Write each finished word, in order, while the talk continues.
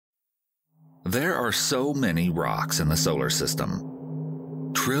There are so many rocks in the solar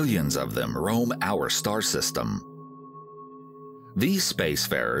system. Trillions of them roam our star system. These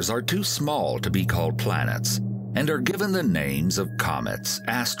spacefarers are too small to be called planets and are given the names of comets,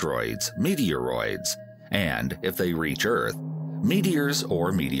 asteroids, meteoroids, and, if they reach Earth, meteors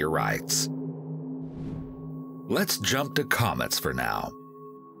or meteorites. Let's jump to comets for now.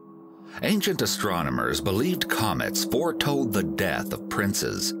 Ancient astronomers believed comets foretold the death of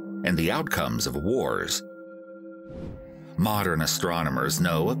princes and the outcomes of wars. Modern astronomers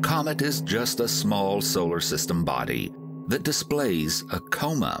know a comet is just a small solar system body that displays a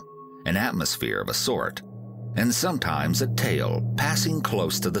coma, an atmosphere of a sort, and sometimes a tail passing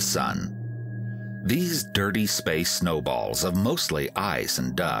close to the sun. These dirty space snowballs of mostly ice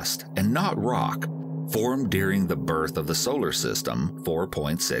and dust, and not rock, formed during the birth of the solar system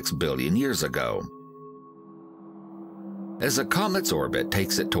 4.6 billion years ago. As a comet's orbit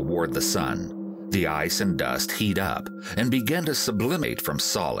takes it toward the sun, the ice and dust heat up and begin to sublimate from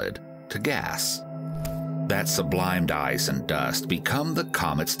solid to gas. That sublimed ice and dust become the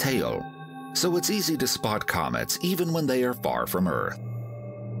comet's tail, so it's easy to spot comets even when they are far from Earth.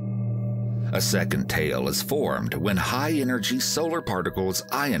 A second tail is formed when high-energy solar particles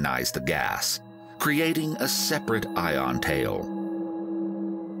ionize the gas, creating a separate ion tail.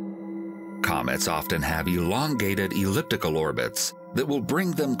 Comets often have elongated elliptical orbits that will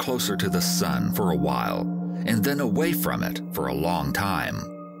bring them closer to the sun for a while and then away from it for a long time.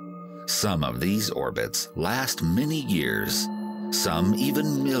 Some of these orbits last many years, some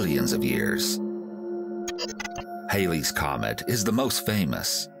even millions of years. Halley's Comet is the most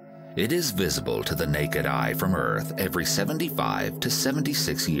famous. It is visible to the naked eye from Earth every 75 to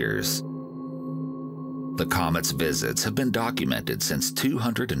 76 years. The comet's visits have been documented since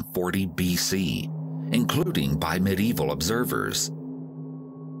 240 BC, including by medieval observers.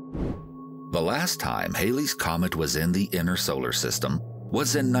 The last time Halley's Comet was in the inner solar system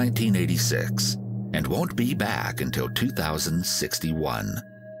was in 1986, and won't be back until 2061.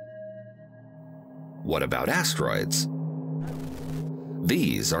 What about asteroids?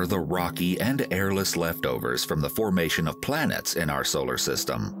 These are the rocky and airless leftovers from the formation of planets in our solar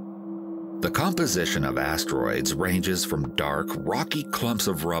system. The composition of asteroids ranges from dark, rocky clumps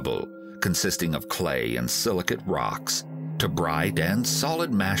of rubble consisting of clay and silicate rocks to bright and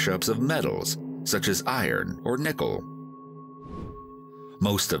solid mashups of metals such as iron or nickel.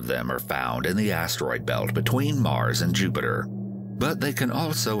 Most of them are found in the asteroid belt between Mars and Jupiter, but they can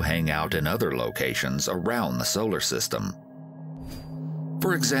also hang out in other locations around the solar system.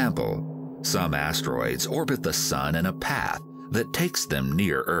 For example, some asteroids orbit the Sun in a path that takes them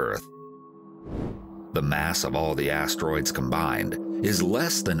near Earth. The mass of all the asteroids combined is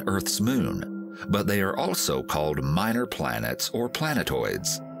less than Earth's moon, but they are also called minor planets or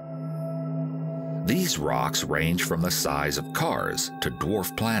planetoids. These rocks range from the size of cars to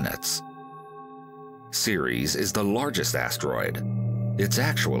dwarf planets. Ceres is the largest asteroid. It's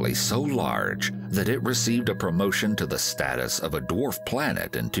actually so large that it received a promotion to the status of a dwarf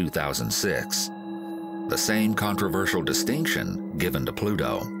planet in 2006, the same controversial distinction given to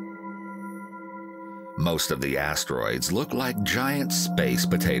Pluto. Most of the asteroids look like giant space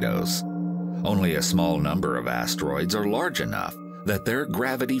potatoes. Only a small number of asteroids are large enough that their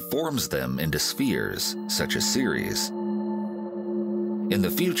gravity forms them into spheres, such as Ceres. In the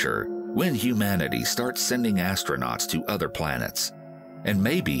future, when humanity starts sending astronauts to other planets, and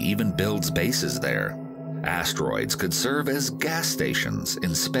maybe even builds bases there, asteroids could serve as gas stations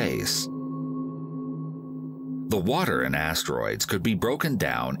in space. The water in asteroids could be broken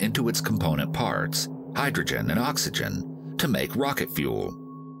down into its component parts, hydrogen and oxygen, to make rocket fuel.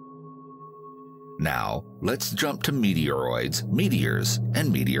 Now, let's jump to meteoroids, meteors,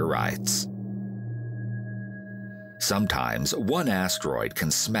 and meteorites. Sometimes one asteroid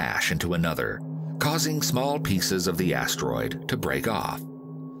can smash into another, causing small pieces of the asteroid to break off.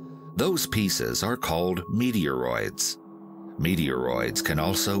 Those pieces are called meteoroids. Meteoroids can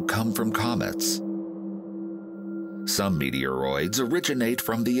also come from comets. Some meteoroids originate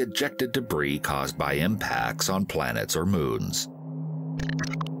from the ejected debris caused by impacts on planets or moons.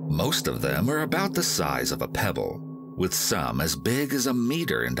 Most of them are about the size of a pebble, with some as big as a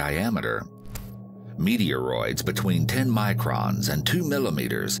meter in diameter. Meteoroids between 10 microns and 2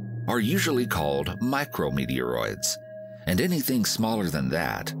 millimeters are usually called micrometeoroids, and anything smaller than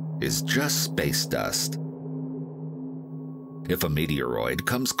that is just space dust. If a meteoroid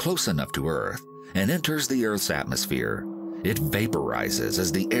comes close enough to Earth and enters the Earth's atmosphere, it vaporizes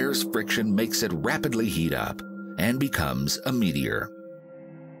as the air's friction makes it rapidly heat up and becomes a meteor.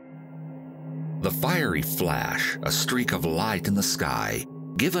 The fiery flash, a streak of light in the sky,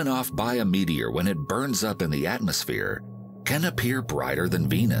 given off by a meteor when it burns up in the atmosphere, can appear brighter than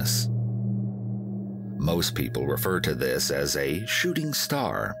Venus. Most people refer to this as a shooting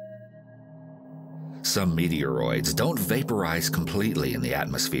star. Some meteoroids don't vaporize completely in the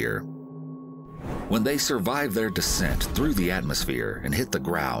atmosphere. When they survive their descent through the atmosphere and hit the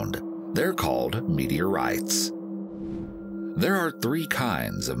ground, they're called meteorites. There are three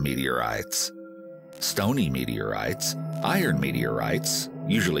kinds of meteorites: stony meteorites, iron meteorites,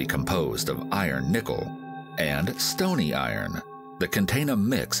 usually composed of iron-nickel, and stony iron, that contain a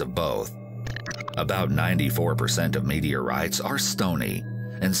mix of both. About 94% of meteorites are stony,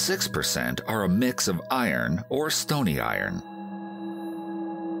 and 6% are a mix of iron or stony iron.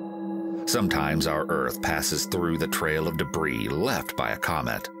 Sometimes our Earth passes through the trail of debris left by a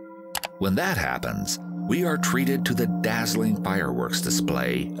comet. When that happens, we are treated to the dazzling fireworks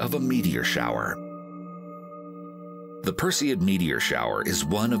display of a meteor shower. The Perseid meteor shower is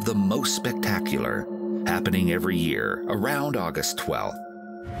one of the most spectacular, happening every year around August 12th.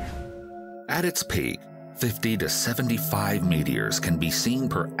 At its peak, 50 to 75 meteors can be seen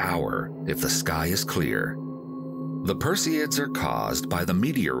per hour if the sky is clear. The Perseids are caused by the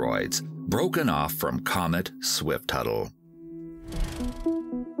meteoroids broken off from comet Swift-Tuttle.